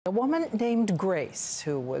A woman named Grace,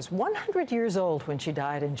 who was 100 years old when she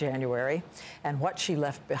died in January, and what she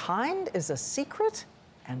left behind is a secret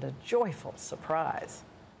and a joyful surprise.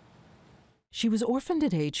 She was orphaned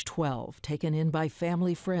at age 12, taken in by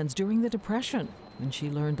family friends during the Depression, when she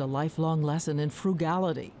learned a lifelong lesson in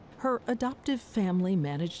frugality. Her adoptive family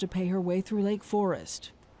managed to pay her way through Lake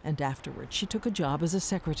Forest, and afterwards she took a job as a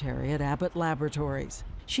secretary at Abbott Laboratories.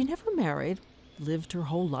 She never married, lived her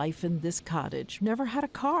whole life in this cottage, never had a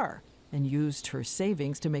car, and used her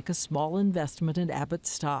savings to make a small investment in Abbott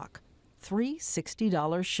stock. 3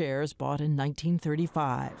 $60 shares bought in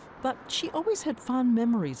 1935. But she always had fond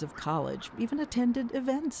memories of college, even attended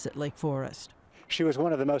events at Lake Forest. She was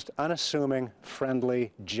one of the most unassuming,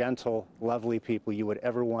 friendly, gentle, lovely people you would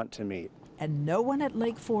ever want to meet. And no one at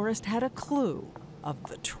Lake Forest had a clue of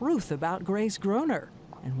the truth about Grace Groner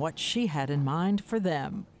and what she had in mind for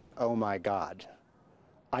them. Oh my God,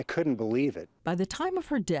 I couldn't believe it. By the time of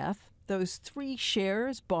her death, those 3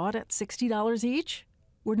 shares bought at $60 each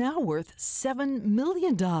were now worth $7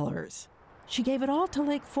 million. She gave it all to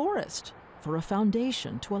Lake Forest for a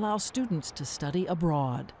foundation to allow students to study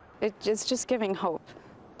abroad. It's just giving hope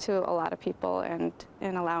to a lot of people and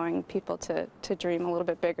allowing people to dream a little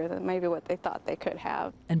bit bigger than maybe what they thought they could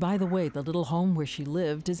have. And by the way, the little home where she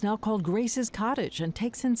lived is now called Grace's Cottage and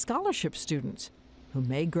takes in scholarship students who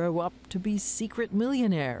may grow up to be secret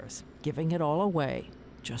millionaires, giving it all away,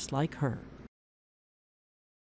 just like her.